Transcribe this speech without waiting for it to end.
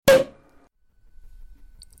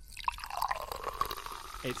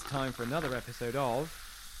It's time for another episode of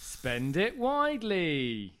Spend It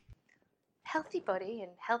Widely. Healthy body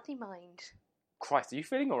and healthy mind. Christ, are you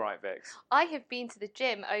feeling all right, Vix? I have been to the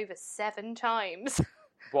gym over 7 times.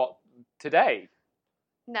 What, today?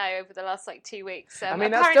 No, over the last 2 weeks. I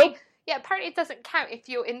mean, that's apparently, still... Yeah, apparently it doesn't count if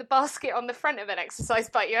you're in the basket on the front of an exercise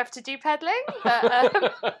bike. You have to do pedaling. But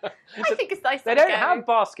I think it's nice. They don't have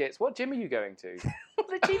baskets. What gym are you going to?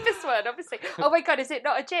 The cheapest one, obviously. Oh my god, is it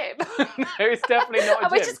not a gym? No, it's definitely not a Am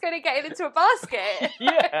gym. I just going to get it into a basket?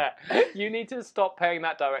 Yeah, you need to stop paying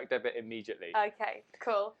that direct debit immediately. Okay,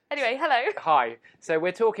 cool. Anyway, hello. Hi. So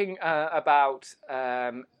we're talking about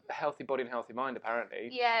healthy body and healthy mind, apparently.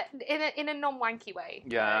 Yeah, in a non-wanky way.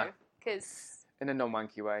 Yeah. Because... In a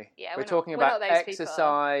non-wanky way. Yeah, we're talking about those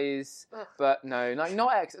exercise, but no,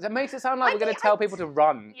 not exercise. It makes it sound like we're going to tell people to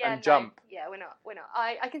run and no, jump. Yeah, we're not.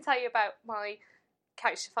 I can tell you about my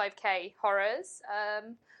Couch to 5K horrors.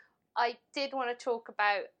 I did want to talk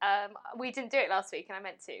about, we didn't do it last week and I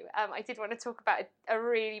meant to. I did want to talk about a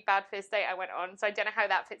really bad first date I went on, so I don't know how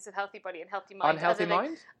that fits with healthy body and healthy mind. Unhealthy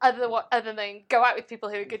mind? Other than go out with people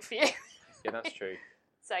who are good for you. Yeah, that's true.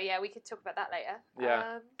 So yeah, we could talk about that later.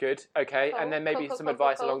 Yeah, good. Okay, cool, and then maybe some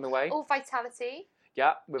advice along the way. Oh, vitality.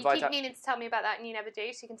 Yeah, with you keep meaning to tell me about that and you never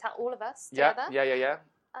do, so you can tell all of us together. Yeah.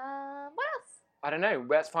 What else? I don't know.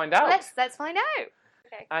 Let's find out. Let's find out.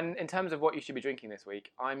 Okay. And in terms of what you should be drinking this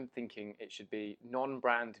week, I'm thinking it should be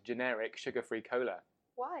non-brand, generic, sugar-free cola.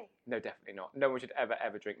 Why? No, definitely not. No one should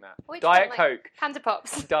ever drink that. Which Diet one, Coke. Panda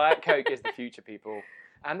Pops. Diet Coke is the future, people.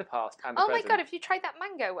 And the past and the present. Oh my god, have you tried that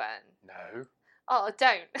mango one? No. Oh,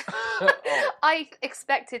 don't. Oh. I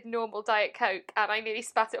expected normal Diet Coke and I nearly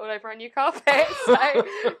spat it all over our new carpet. So,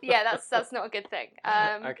 yeah, that's not a good thing.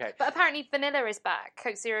 Okay. But apparently vanilla is back.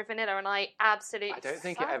 Coke Zero Vanilla, and I absolutely I don't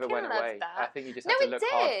think it ever went away. that. I think you just had to look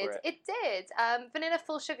hard for it. It did. Vanilla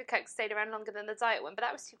full sugar Coke stayed around longer than the Diet one, but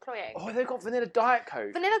that was too cloying. Oh, they've got vanilla Diet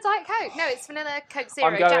Coke. Vanilla Diet Coke. No, it's vanilla Coke Zero.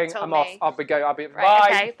 I'm going. Jack told I'm me. off. I'll be going. Right, bye.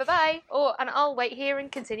 okay, bye-bye. And I'll wait here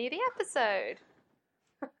and continue the episode.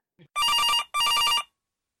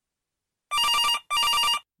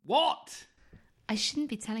 What? I shouldn't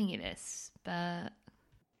be telling you this, but...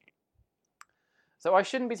 So I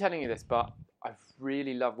shouldn't be telling you this, but I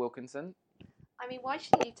really love Wilkinson. I mean, why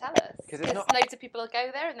shouldn't you tell us? Because loads of people will go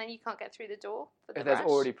there and then you can't get through the door for the There's rush.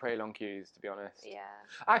 already pretty long queues, to be honest. Yeah.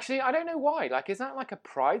 Actually, I don't know why. Is that a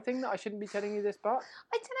pride thing that I shouldn't be telling you this, but?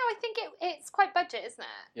 I don't know. I think it's quite budget, isn't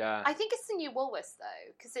it? Yeah. I think it's the new Woolworths,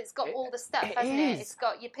 though, because it's got all the stuff, it hasn't is. it? It's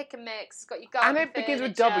got your pick and mix, it's got your garden And it begins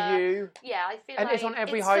with furniture. W. Yeah, I feel and like it's on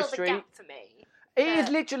every it's high still street. The Gap for me. It is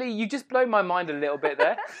literally, you just blow my mind a little bit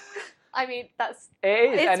there. I mean, It's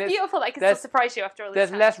beautiful. I can still surprise you after all this There's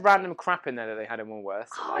time. less random crap in there that they had in Woolworths.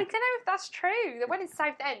 Oh, I don't know if that's true. The one in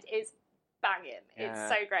Southend is banging. Yeah.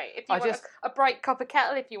 It's so great. If you want a bright copper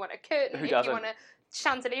kettle, if you want a curtain, Who if doesn't? you want a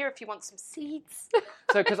chandelier, if you want some seeds.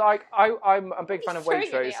 So, because I'm a big fan of Throwing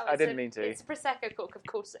it Waitrose, at I us, didn't mean to. It's a Prosecco cork, of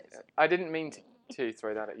course it is. I didn't mean to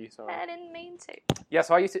throw that at you, sorry. I didn't mean to. Yeah,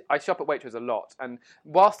 so I shop at Waitrose a lot, and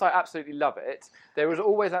whilst I absolutely love it, there was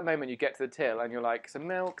always that moment you get to the till and you're like, some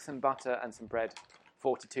milk, some butter, and some bread,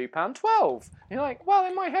 £42.12. You're like, well,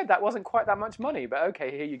 in my head that wasn't quite that much money, but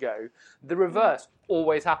okay, here you go. The reverse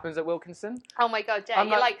always happens at Wilkinson. Oh my god, yeah. I'm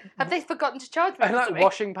You're like, have they forgotten to charge me? And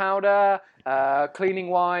washing powder, cleaning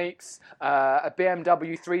wipes, a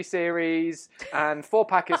BMW 3 Series, and 4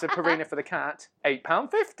 packets of Purina for the cat,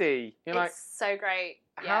 £8.50. You're like, it's so great.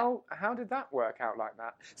 Yeah. how did that work out like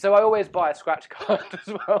that? So I always buy a scratch card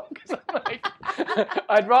as well, because I'm like,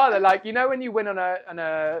 I'd rather, when you win on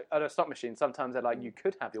a slot machine, sometimes they're like, you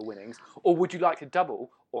could have your winnings, or would you like to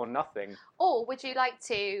double or nothing? Or would you like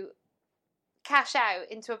to cash out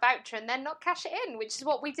into a voucher and then not cash it in, which is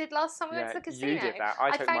what we did last time we went to the casino. You did that.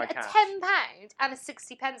 I took found my a cash. £10 and a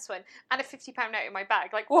 60p one and a £50 note in my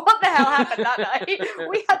bag. What the hell happened that night?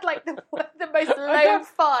 We had the most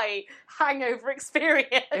lo-fi hangover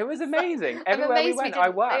experience. It was amazing. Everywhere we went, I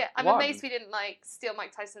won. I'm amazed we didn't steal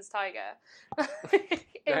Mike Tyson's tiger.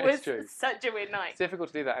 It was true. such a weird night. It's difficult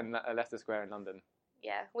to do that in Leicester Square in London.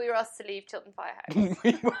 Yeah, we were asked to leave Tilton Firehouse.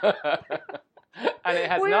 We were. And it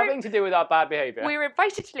has nothing to do with our bad behaviour. We were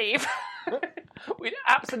invited to leave. We'd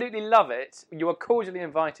absolutely love it. You are cordially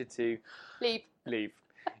invited to leave.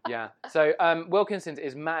 Yeah. So Wilkinson's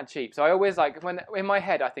is mad cheap. So I always when in my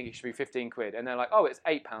head I think it should be 15 quid, and they're like, oh, it's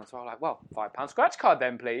 £8. So I'm like, well, £5 scratch card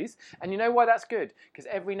then, please. And you know why that's good? Because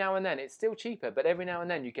every now and then it's still cheaper, but every now and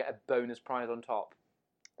then you get a bonus prize on top.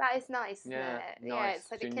 That is nice, isn't Yeah, it? nice. Yeah, it's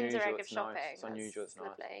like It's a Kinder unusual, Egg of it's shopping. nice. It's unusual, it's nice.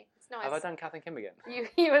 Lovely. It's nice. Have I done Kath and Kim again?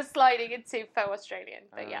 You were sliding into faux Australian,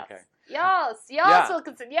 but yes. Okay. Yes, Yeah.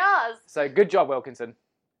 Wilkinson, yes. So good job, Wilkinson.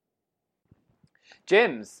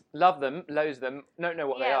 Gyms, love them, loathe them, don't know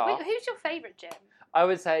what they are. Wait, who's your favourite gym? I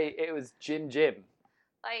would say it was Jim.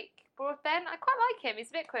 Like, Broad Ben, I quite like him. He's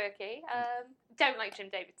a bit quirky. Don't like Jim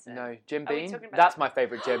Davidson. No, Jim Are we Beam. talking about That's that? my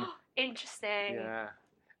favourite gym. Interesting. Yeah.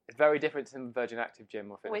 It's very different to Virgin Active Gym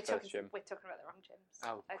or We're Fitness talking, First Gym. we're talking about the wrong gyms.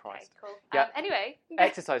 Oh, Okay, Christ. cool. Yeah. Anyway.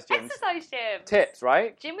 Exercise gyms. Exercise gyms. Tips,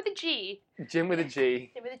 right? Gym with a G. Gym with a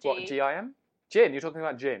G. Gym with a G. What, G-I-M? Gin, you're talking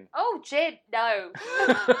about gin. Oh, gin. No.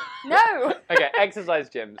 No. Okay, exercise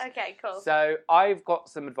gyms. Okay, cool. So I've got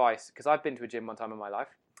some advice, because I've been to a gym one time in my life.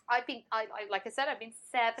 Like I said, I've been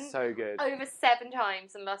So good. over 7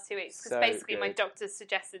 times in the last 2 weeks. Because So basically my good. doctor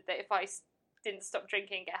suggested that if I didn't stop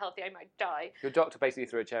drinking and get healthy, I might die. Your doctor basically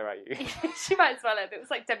threw a chair at you. She might as well have. It was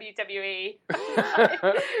like WWE.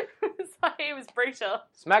 It was brutal.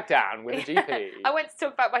 Smackdown with a GP. I went to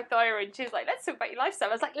talk about my thyroid and she was like, let's talk about your lifestyle.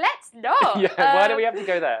 I was like, let's not. Yeah, why do we have to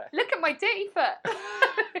go there? Look at my dirty foot.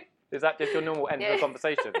 Is that just your normal end of Yeah. the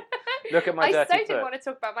conversation? Look at my I dirty so foot. didn't want to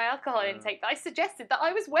talk about my alcohol intake that I suggested that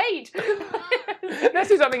I was weighed. Let's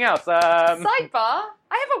do something else. Sidebar,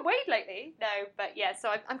 I haven't weighed lately. No, but yeah, so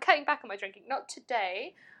I'm cutting back on my drinking. Not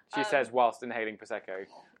today. She says whilst inhaling Prosecco.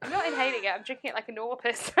 I'm not inhaling it, I'm drinking it like a normal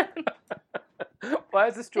person. Why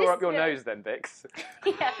is the straw This up your bit- nose then, Vix?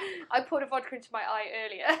 Yeah, I poured a vodka into my eye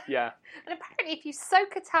earlier. Yeah. And apparently if you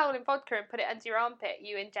soak a towel in vodka and put it under your armpit,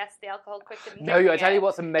 you ingest the alcohol quicker than No, drinking I tell you it.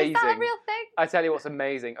 what's amazing. Is that a real thing? I tell you what's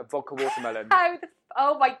amazing. A vodka watermelon.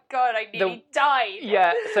 Oh my god, I nearly died.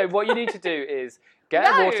 Yeah, so what you need to do is get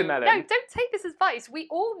a watermelon. No, don't take this advice. We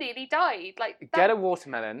all nearly died. Like that, Get a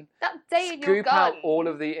watermelon. that day in your Scoop gun. out all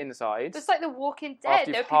of the insides. It was like The Walking Dead. After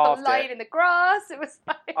There were you've people halved lying it. in the grass. It was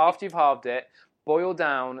like After you've halved it, boil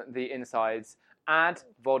down the insides, add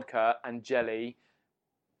vodka and jelly,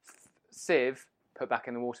 sieve, put back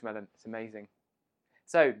in the watermelon. It's amazing.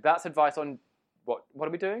 So that's advice on what are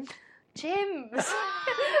we doing? gyms.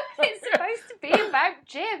 It's supposed to be about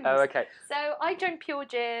gyms. Oh, okay. So I joined Pure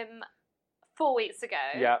Gym 4 weeks ago.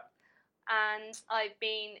 Yeah. And I've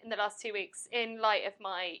been in the last 2 weeks in light of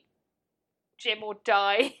my gym or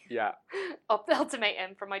die Yeah.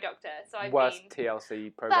 ultimatum from my doctor. So I've Worst been. TLC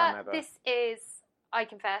program But ever. this is, I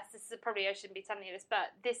confess, probably I shouldn't be telling you this,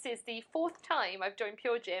 but this is the 4th time I've joined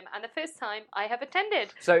Pure Gym and the first time I have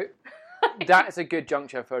attended. So that is a good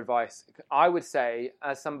juncture for advice. I would say,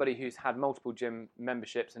 as somebody who's had multiple gym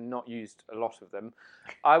memberships and not used a lot of them,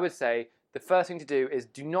 I would say the first thing to do is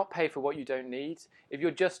do not pay for what you don't need. If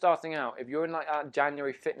you're just starting out, if you're in like a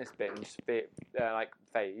January fitness binge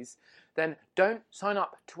phase, then don't sign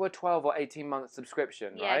up to a 12 or 18 month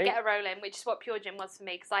subscription, Yeah, right? get a roll in, which is what Pure Gym was for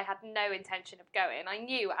me because I had no intention of going. I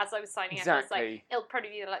knew as I was signing up, I was Exactly. like, it'll probably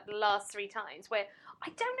be like the last 3 times where I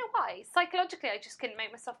don't know why. Psychologically, I just couldn't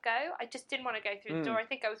make myself go. I just didn't want to go through the door. I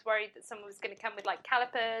think I was worried that someone was going to come with like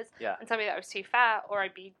calipers Yeah. and tell me that I was too fat or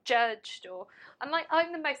I'd be judged.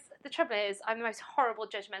 The trouble is, I'm the most horrible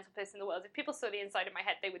judgmental person in the world. If people saw the inside of my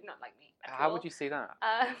head, they would not like me at How all. would you see that?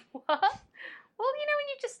 What? Well, when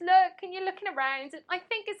you just look and you're looking around, and I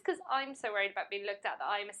think it's because I'm so worried about being looked at that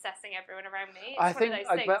I'm assessing everyone around me. It's I one think of those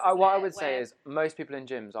things, what isn't I it, would say where- is most people in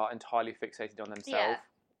gyms are entirely fixated on themselves. yeah,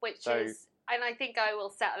 which So- is, and I think I will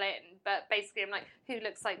settle in. But basically, I'm like, who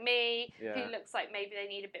looks like me? Yeah. Who looks like maybe they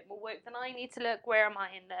need a bit more work than I need to look? Where am I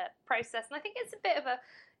in the process? And I think it's a bit of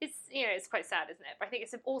it's quite sad, isn't it? But I think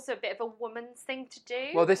it's also a bit of a woman's thing to do.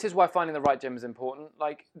 Well, this is why finding the right gym is important.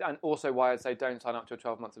 And also why I'd say don't sign up to a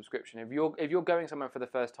 12-month subscription. If you're going somewhere for the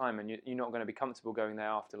first time and you're not going to be comfortable going there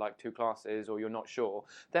after like 2 classes or you're not sure,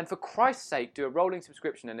 then for Christ's sake, do a rolling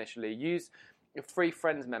subscription initially. Use a free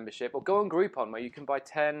friends membership or go on Groupon where you can buy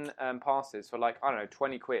 10 passes for like, I don't know,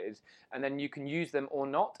 20 quid, and then you can use them or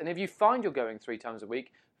not. And if you find you're going 3 times a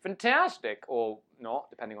week, fantastic, or not,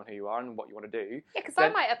 depending on who you are and what you want to do. Yeah, because I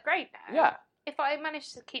then- might upgrade now. Yeah. If I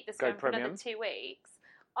manage to keep this Go going for another premium. 2 weeks,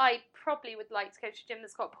 I probably would like to go to a gym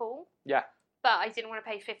that's got a pool. Yeah. But I didn't want to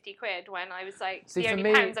pay 50 quid when I was like, See, the for only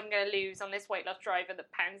me- pounds I'm going to lose on this weight loss drive are the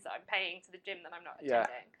pounds that I'm paying to the gym that I'm not Yeah.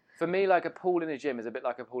 attending. For me, like a pool in a gym is a bit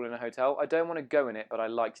like a pool in a hotel. I don't want to go in it, but I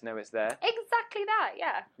like to know it's there. Exactly that,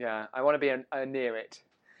 yeah. Yeah, I want to be near it.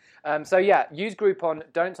 So yeah, use Groupon.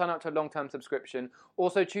 Don't sign up to a long-term subscription.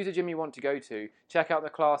 Also, choose a gym you want to go to. Check out the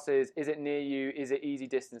classes. Is it near you? Is it easy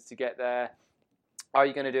distance to get there? Are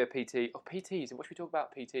you going to do a PT? Oh, PTs. What should we talk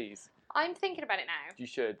about PTs? I'm thinking about it now. You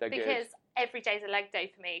should. They're Because good. every day's a leg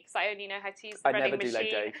day for me because I only know how to use the I running never do leg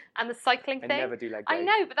machine day. and the cycling I thing. never do leg day. I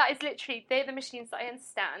know, but that is literally, they're the machines that I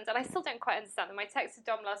understand, and I still don't quite understand them. I texted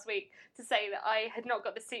Dom last week to say that I had not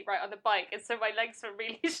got the seat right on the bike, and so my legs were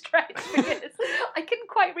really stretched because I couldn't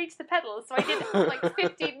quite reach the pedals, so I did like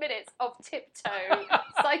 15 minutes of tiptoe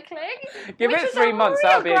cycling. Give Which it was 3 a months, real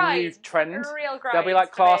that'll be a new grind. trend. A real There'll be grind like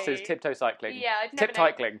for classes, me. tiptoe cycling. Yeah, I'd Tip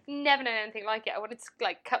cycling. never known anything like it. I wanted to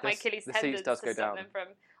like cut my Achilles the seats tendons does to go stop down. them from.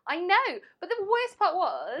 I know, but the worst part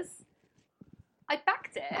was, I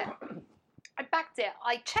backed it.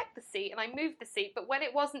 I checked the seat and I moved the seat, but when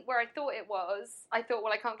it wasn't where I thought it was, I thought,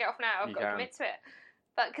 well, I can't get off now. I've got to commit to it.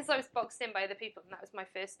 But because I was boxed in by other people and that was my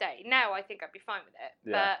first day, now I think I'd be fine with it.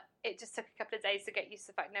 Yeah. But it just took a couple of days to get used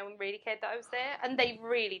to the fact no one really cared that I was there, and they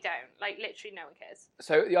really don't. Like literally, no one cares.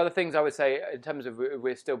 So the other things I would say in terms of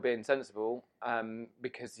we're still being sensible,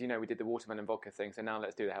 because we did the watermelon vodka thing, so now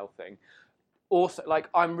let's do the health thing. Also, like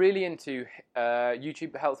I'm really into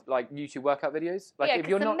YouTube health, like YouTube workout videos. Like yeah, if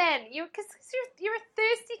you're not, men, you're a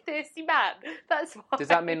thirsty man. That's why. does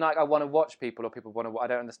that mean like I want to watch people or people want to? I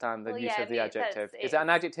don't understand the use of the adjective. Is that an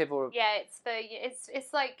adjective or? Yeah,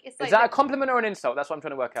 it's like. Is that a compliment or an insult? That's what I'm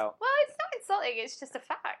trying to work out. Well, it's not insulting. It's just a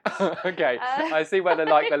fact. Okay, I see where the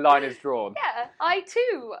line is drawn. Yeah, I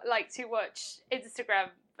too like to watch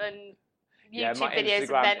Instagram and YouTube my videos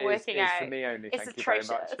Instagram of men is working out. for me only. It's Thank atrocious.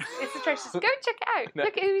 you very much. It's atrocious. Go and check it out. No.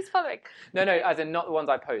 Look at who he's following. No, as in not the ones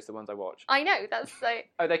I post, the ones I watch. I know. That's like.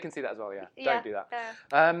 Oh, they can see that as well. Yeah, don't do that.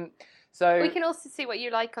 Yeah. So we can also see what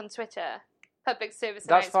you like on Twitter. Public service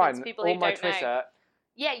that's announcements. fine. People All who my don't know. Twitter.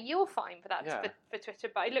 Yeah, you're fine for that Yeah. for Twitter.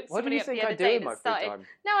 But I looked What do somebody you up think the I other do day in my that free started. time?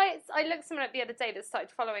 No, I looked someone up the other day that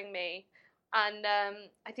started following me, and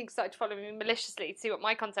I think started following me maliciously to see what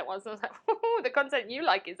my content was. And I was like, oh, the content you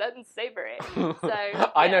like is unsavory.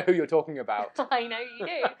 So I know who you're talking about. I know you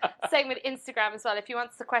do. Same with Instagram as well. If you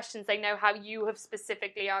answer the questions, they know how you have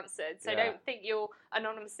specifically answered. So Yeah. don't think you're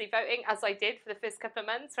anonymously voting, as I did for the first couple of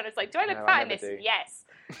months when it's like, do I look No, I fat in never this? do. Yes.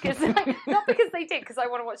 Because not because they did, because I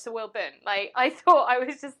want to watch the world burn. Like I thought I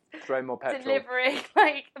was just Throw more petrol. delivering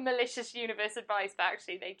like malicious universe advice, but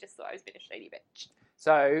actually they just thought I was being a shady bitch.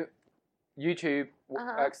 So, YouTube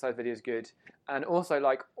exercise videos good, and also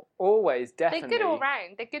like always definitely. They're good all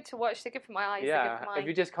round. They're good to watch. They're good for my eyes. They're Yeah, good for my... if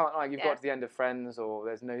you just can't you've got to the end of Friends, or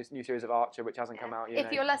there's no new series of Archer which hasn't come out. If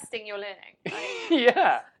you're lusting, you're learning. Like,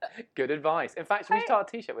 yeah, good advice. In fact, should we start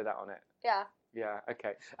a T-shirt with that on it? yeah. Yeah.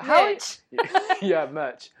 Okay. Merch. Yeah,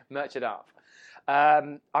 merch it up.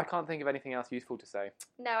 I can't think of anything else useful to say.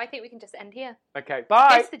 No, I think we can just end here. Okay,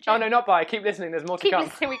 bye. It's the gym. Oh no, not bye. Keep listening. There's more to Keep come.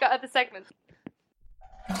 listening. We got other segments.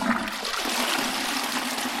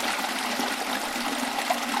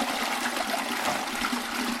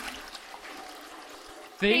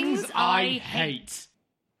 Things I hate.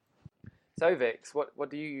 So Vix, what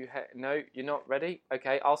do you hate? No, you're not ready?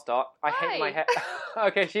 Okay, I'll start. I hate my Hi. hair.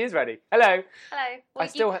 Okay, she is ready. Hello. Hello. Well, I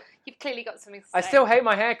still you've clearly got something to say. I still hate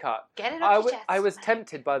my haircut. Get it off your chest. I was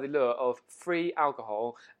tempted by the lure of free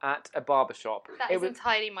alcohol at a barber shop. That is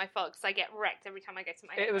entirely my fault because I get wrecked every time I go to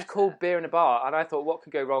my It was hairdresser. called Beer in a Bar, and I thought, what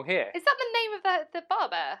could go wrong here? Is that the name of the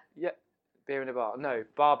barber? Yeah, Beer in a Bar. No,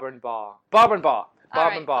 Barber and Bar. Barber and Bar. Barber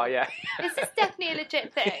Alright, and Bar, cool. yeah. Is this definitely a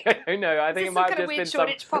legit thing? I don't know. I think this it might some have kind of just weird been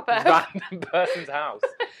Shoreditch some pop-up? random person's house.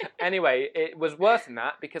 Anyway, it was worse than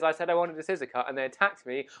that because I said I wanted a scissor cut and they attacked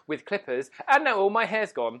me with clippers, and now all my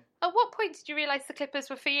hair's gone. At what point did you realise the clippers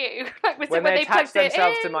were for you? Like, was When it when they attached plugged it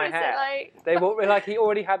themselves in? to my Was it hair. like... They were like he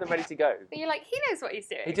already had them ready to go. But you're like, he knows what he's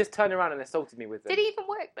doing. He just turned around and assaulted me with them. Did he even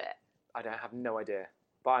work there? I don't have no idea,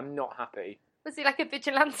 but I'm not happy. Was he like a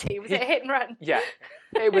vigilante? Was it a hit and run? Yeah,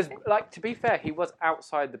 it was like, to be fair, he was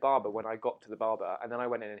outside the barber when I got to the barber, and then I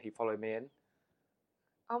went in and he followed me in.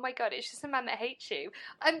 Oh my god, it's just a man that hates you.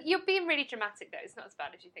 You're being really dramatic though. It's not as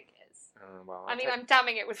bad as you think it is. Well, I mean, I'm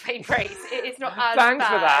damning it with faint praise. It is not as Thanks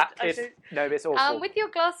bad. for that. I just- No, it's awful. with your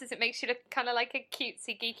glasses, it makes you look kind of like a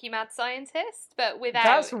cutesy, geeky mad scientist, but without.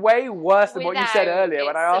 That's way worse than what you said without, earlier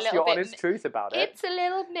when I it's a asked your little bit honest truth about it. It's a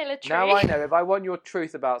little military. Now I know if I want your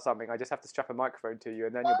truth about something, I just have to strap a microphone to you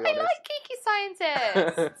and then Well, you'll be I honest. like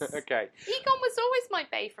geeky scientists. Okay. Egon was always my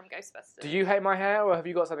bae from Ghostbusters. Do you hate my hair, or have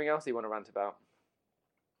you got something else you want to rant about?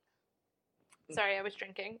 Sorry, I was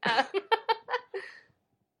drinking.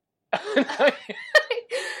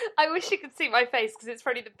 I wish you could see my face because it's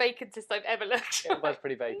probably the bacon-test I've ever looked. It was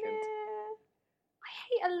pretty vacant.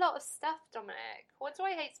 I hate a lot of stuff, Dominic. What do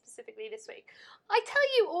I hate specifically this week? I tell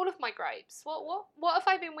you all of my gripes. What have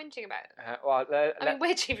I been whinging about? I mean,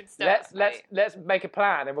 where'd you even start? Let's make a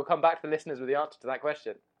plan, and we'll come back to the listeners with the answer to that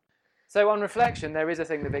question. So, on reflection, there is a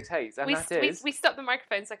thing that Vix hates, and we stopped the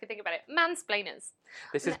microphone so I could think about it. Mansplainers.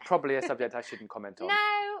 This is probably a subject I shouldn't comment on.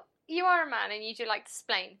 No, you are a man and you do like to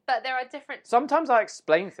explain, but there are different. Sometimes I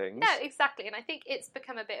explain things. No, exactly, and I think it's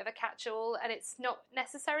become a bit of a catch-all, and it's not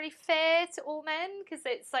necessarily fair to all men because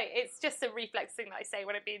it's just a reflex thing that I say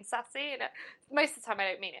when I'm being sassy, and most of the time I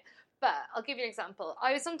don't mean it. But I'll give you an example.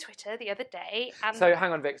 I was on Twitter the other day, and So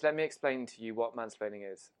hang on, Vix. Let me explain to you what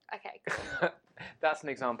mansplaining is. okay, cool. That's an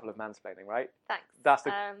example of mansplaining, right? Thanks. That's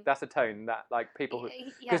the tone that like people who. Yeah.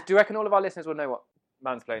 Because do you reckon all of our listeners will know what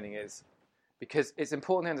mansplaining is? Because it's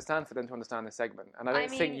important to understand for them to understand this segment, and I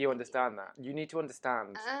don't think you understand that. You need to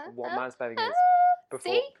understand what mansplaining is.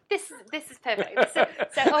 Before. See, this is perfect. So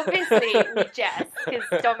obviously we jest because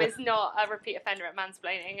Dom is not a repeat offender at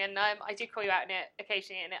mansplaining, and I do call you out in it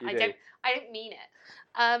occasionally, and I don't mean it.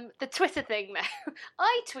 The Twitter thing though,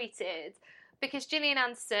 I tweeted because Gillian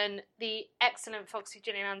Anderson, the excellent Foxy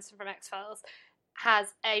Gillian Anderson from X-Files,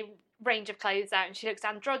 has a range of clothes out, and she looks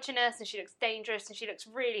androgynous, and she looks dangerous, and she looks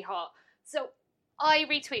really hot. So I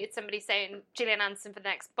retweeted somebody saying Gillian Anderson for the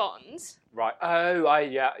next Bond. Right. Oh,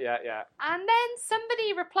 yeah. And then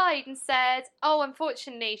somebody replied and said, oh,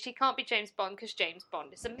 unfortunately, she can't be James Bond because James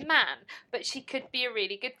Bond is a man, but she could be a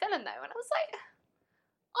really good villain, though. And I was like,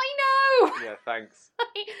 I know! Yeah, thanks.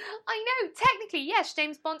 I know. Technically, yes,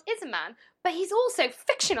 James Bond is a man, but he's also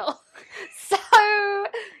fictional. So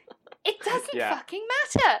it doesn't fucking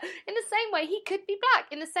matter. In the same way, he could be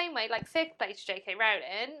black. In the same way, like Fick played J.K.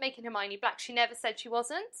 Rowling, making Hermione black. She never said she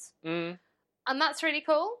wasn't. Mm. And that's really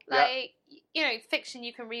cool. Like, you know, fiction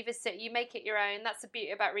you can revisit, you make it your own. That's the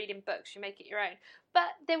beauty about reading books, you make it your own.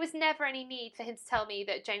 But there was never any need for him to tell me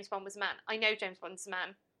that James Bond was a man. I know James Bond's a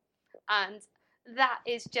man. And that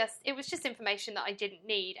is it was just information that I didn't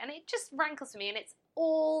need. And it just rankles me, and it's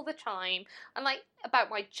all the time. And like, about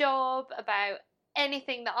my job, about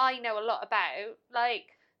anything that I know a lot about,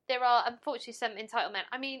 like, there are unfortunately some entitlement.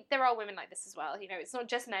 I mean, there are women like this as well, you know, it's not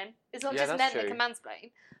just men. It's not just men that can mansplain.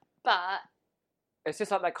 But it's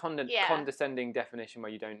just like that condescending definition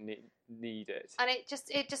where you don't need it. And it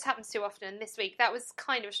just happens too often. And this week, that was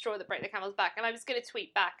kind of a straw that broke the camel's back. And I was going to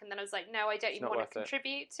tweet back, and then I was like, no, I don't even want to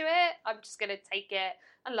contribute to it. I'm just going to take it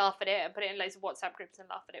and laugh at it and put it in loads of WhatsApp groups and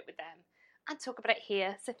laugh at it with them and talk about it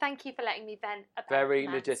here. So thank you for letting me vent about very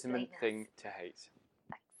legitimate thing to hate.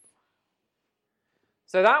 Thanks.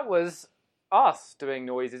 So that was us doing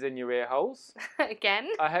noises in your ear holes. Again.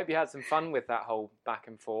 I hope you had some fun with that whole back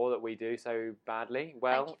and forth that we do so badly.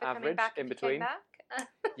 Well, average in between.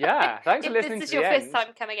 Yeah, thanks for listening to the end. If this is your first time,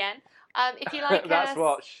 come again. If you like That's us...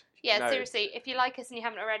 what... Yeah, no. Seriously, if you like us and you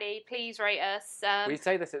haven't already, please rate us. We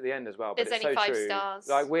say this at the end as well, but there's it's only so 5 true. stars.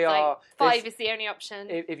 Like, we it's are... Like 5 is the only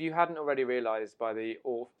option. If you hadn't already realised by the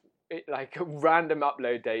random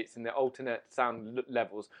upload dates and the alternate sound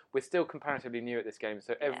levels, we're still comparatively new at this game,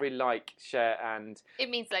 so every like, share, and...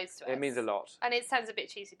 It means loads to us. It means a lot. And it sounds a bit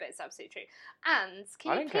cheesy, but it's absolutely true. And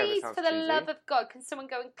can you please, for the love of God, can someone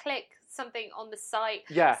go and click something on the site?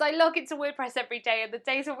 Yeah. So I log into WordPress every day, and the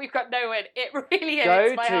days when we've got no one, it really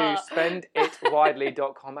hurts my heart. Go to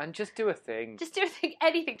spenditwidely.com and just do a thing. Just do a thing,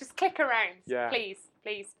 anything. Just click around. Yeah. Please.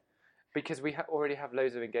 Because we already have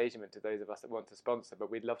loads of engagement to those of us that want to sponsor,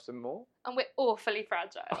 but we'd love some more. And we're awfully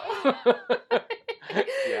fragile.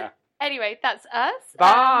 Yeah. Anyway, that's us. Bye.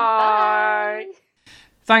 Bye.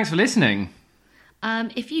 Thanks for listening.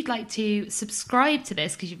 If you'd like to subscribe to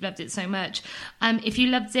this because you've loved it so much, if you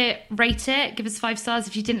loved it, rate it, give us 5 stars.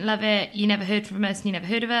 If you didn't love it, you never heard from us and you never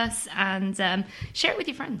heard of us, and share it with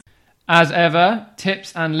your friends. As ever,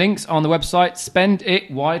 tips and links on the website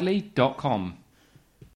spenditwidely.com.